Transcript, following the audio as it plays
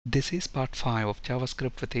This is part 5 of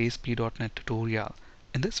JavaScript with ASP.NET tutorial.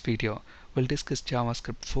 In this video, we'll discuss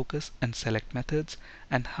JavaScript focus and select methods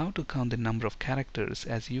and how to count the number of characters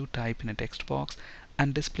as you type in a text box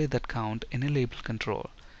and display that count in a label control.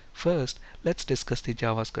 First, let's discuss the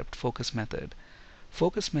JavaScript focus method.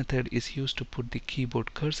 Focus method is used to put the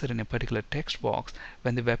keyboard cursor in a particular text box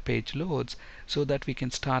when the web page loads so that we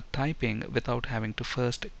can start typing without having to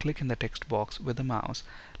first click in the text box with the mouse.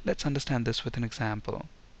 Let's understand this with an example.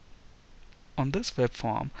 On this web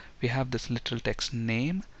form, we have this literal text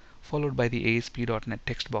name followed by the ASP.NET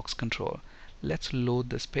text box control. Let's load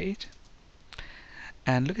this page.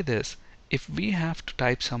 And look at this. If we have to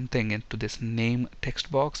type something into this name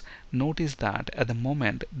text box, notice that at the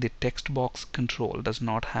moment the text box control does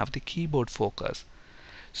not have the keyboard focus.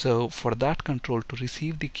 So for that control to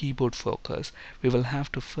receive the keyboard focus, we will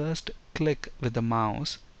have to first click with the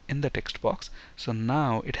mouse in the text box. So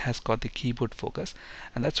now it has got the keyboard focus,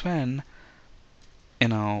 and that's when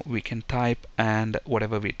we can type, and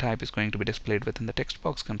whatever we type is going to be displayed within the text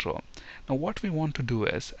box control. Now what we want to do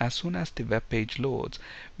is, as soon as the web page loads,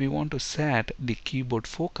 we want to set the keyboard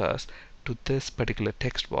focus to this particular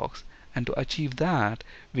text box, and to achieve that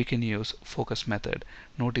we can use focus method.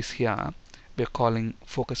 Notice here we're calling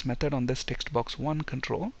focus method on this text box 1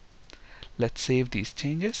 control. Let's save these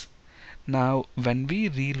changes. Now when we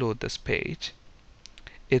reload this page,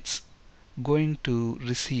 it's going to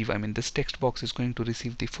receive, this text box is going to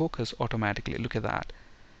receive the focus automatically. Look at that.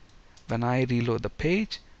 When I reload the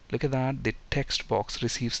page, look at that, the text box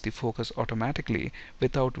receives the focus automatically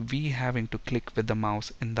without we having to click with the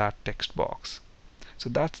mouse in that text box. So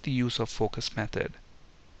that's the use of focus method.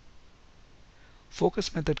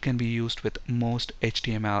 Focus method can be used with most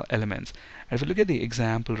HTML elements. And if you look at the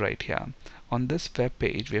example right here, on this web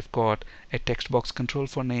page we've got a text box control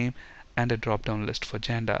for name and a drop-down list for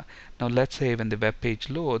gender. Now let's say when the web page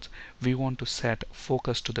loads, we want to set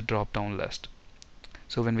focus to the drop-down list.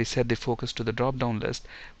 So when we set the focus to the drop-down list,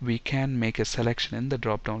 we can make a selection in the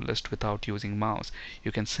drop-down list without using mouse.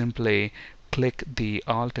 You can simply click the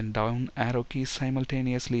Alt and down arrow keys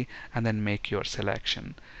simultaneously and then make your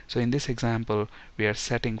selection. So in this example, we are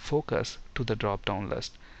setting focus to the drop-down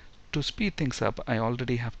list. To speed things up, I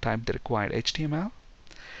already have typed the required HTML.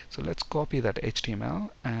 So let's copy that HTML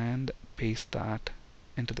and paste that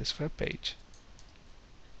into this web page.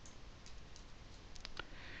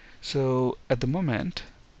 So at the moment,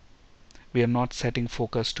 we are not setting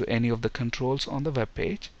focus to any of the controls on the web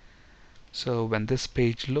page. So when this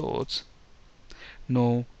page loads,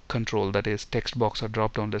 no control, that is text box or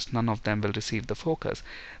drop down list, none of them will receive the focus.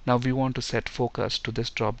 Now we want to set focus to this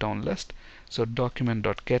drop down list. So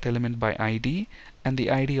document.getElementById, and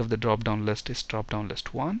the ID of the drop down list is drop down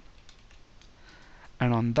list 1,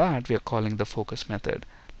 and on that we are calling the focus method.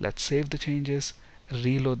 Let's save the changes,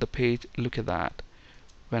 reload the page. Look at that.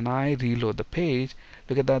 When I reload the page,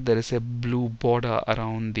 look at that, there is a blue border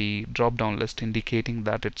around the drop down list indicating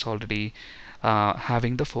that it's already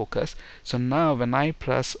having the focus. So now when I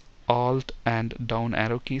press Alt and down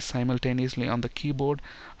arrow keys simultaneously on the keyboard,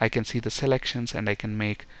 I can see the selections and I can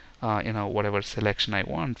make whatever selection I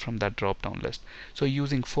want from that drop down list. So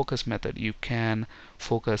using focus method, you can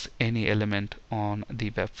focus any element on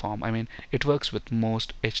the web form. It works with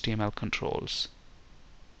most HTML controls.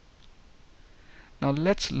 Now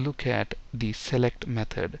let's look at the select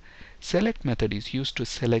method. Select method is used to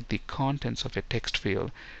select the contents of a text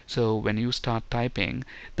field. So when you start typing,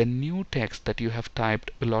 the new text that you have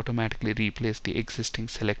typed will automatically replace the existing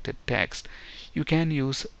selected text. You can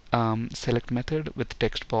use select method with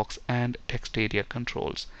text box and text area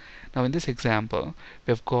controls. Now in this example,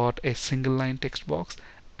 we've got a single line text box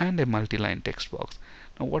and a multi-line text box.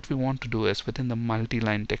 Now what we want to do is, within the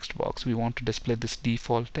multi-line text box, we want to display this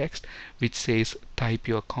default text which says type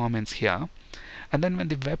your comments here. And then when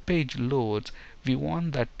the web page loads, we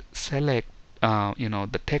want that select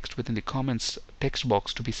the text within the comments text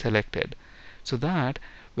box to be selected, so that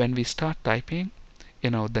when we start typing,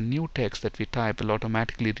 the new text that we type will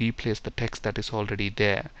automatically replace the text that is already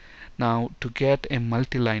there. Now to get a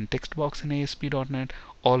multi-line text box in ASP.NET,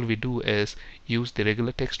 all we do is use the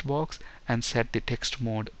regular text box and set the text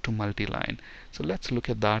mode to multi-line. So let's look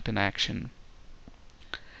at that in action.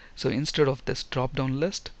 So instead of this drop-down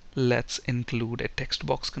list, let's include a text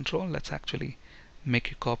box control. Let's actually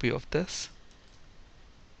make a copy of this,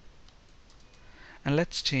 and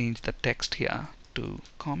let's change the text here to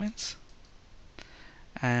comments,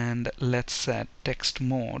 and let's set text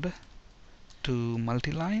mode to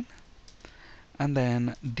multi-line, and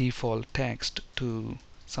then default text to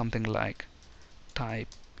something like type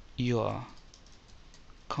your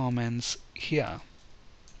comments here.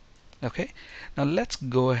 Okay, now let's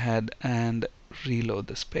go ahead and reload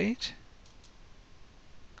this page.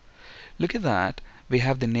 Look at that. We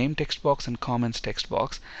have the name text box and comments text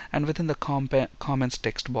box, and within the comments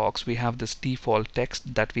text box we have this default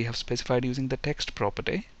text that we have specified using the text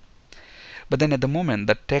property. But then at the moment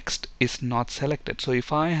the text is not selected, so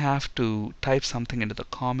if I have to type something into the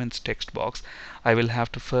comments text box, I will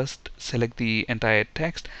have to first select the entire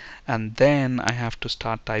text, and then I have to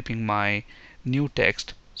start typing my new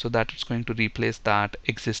text so that it's going to replace that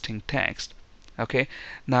existing text. Okay,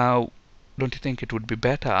 now don't you think it would be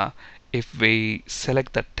better if we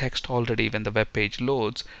select that text already when the web page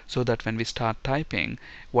loads, so that when we start typing,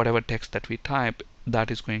 whatever text that we type,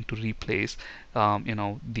 that is going to replace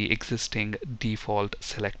the existing default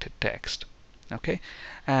selected text. Okay,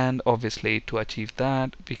 and obviously to achieve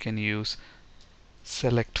that we can use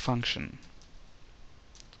select function,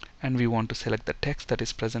 and we want to select the text that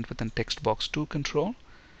is present within text box 2 control.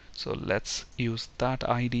 So let's use that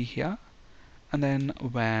ID here, and then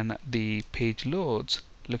when the page loads,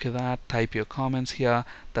 look at that, type your comments here,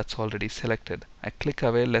 that's already selected. I click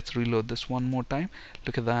away. Let's reload this one more time.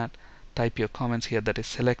 Look at that, type your comments here, that is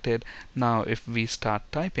selected. Now if we start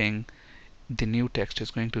typing, the new text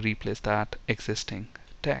is going to replace that existing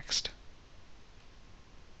text.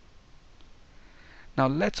 Now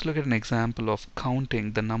let's look at an example of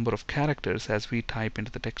counting the number of characters as we type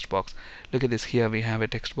into the text box. Look at this. Here we have a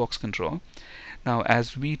text box control. Now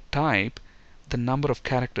as we type, the number of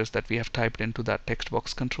characters that we have typed into that text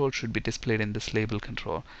box control should be displayed in this label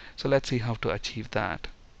control. So let's see how to achieve that.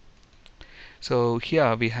 So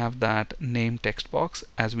here we have that name text box.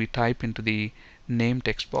 As we type into the name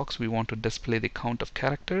text box, we want to display the count of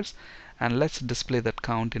characters, and let's display that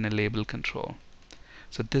count in a label control.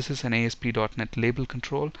 So this is an ASP.NET label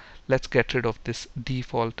control. Let's get rid of this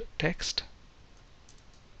default text,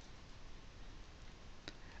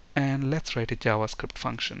 and let's write a JavaScript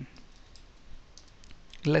function.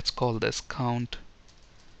 Let's call this count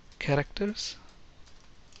characters.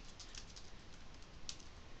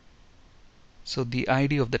 So the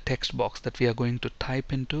ID of the text box that we are going to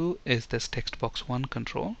type into is this text box 1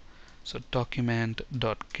 control. So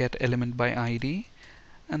document.getElementById,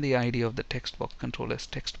 and the ID of the text box control is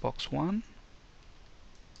text box 1.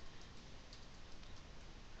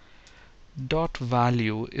 Dot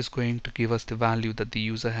value is going to give us the value that the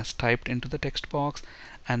user has typed into the text box,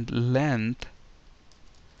 and length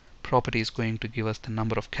property is going to give us the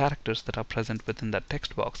number of characters that are present within that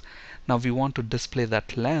text box. Now we want to display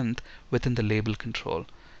that length within the label control.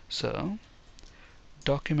 So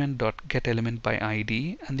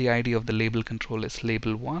document.getElementById, and the ID of the label control is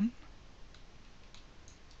label1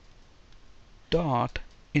 dot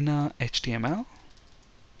inner HTML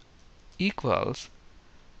equals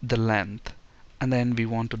the length, and then we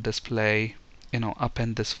want to display,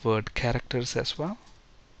 append this word characters as well.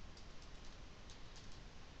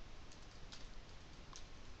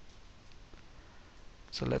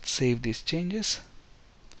 So let's save these changes,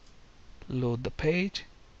 load the page,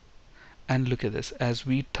 and look at this. As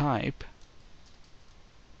we type,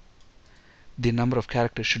 the number of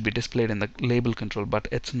characters should be displayed in the label control, but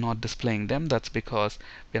it's not displaying them. That's because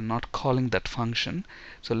we are not calling that function.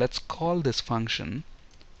 So let's call this function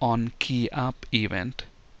on key up event.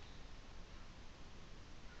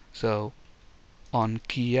 So on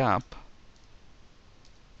key up,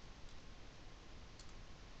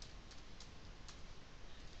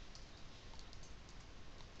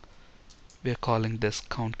 we are calling this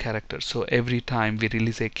count characters. So every time we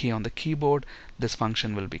release a key on the keyboard, this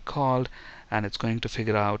function will be called, and it's going to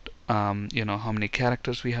figure out how many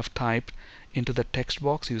characters we have typed into the text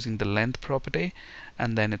box using the length property,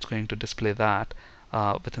 and then it's going to display that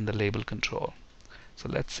within the label control. So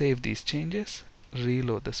let's save these changes,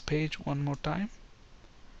 reload this page one more time.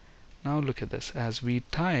 Now look at this. As we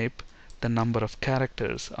type, the number of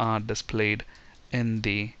characters are displayed in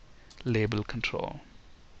the label control.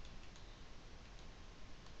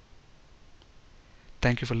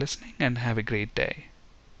 Thank you for listening, and have a great day.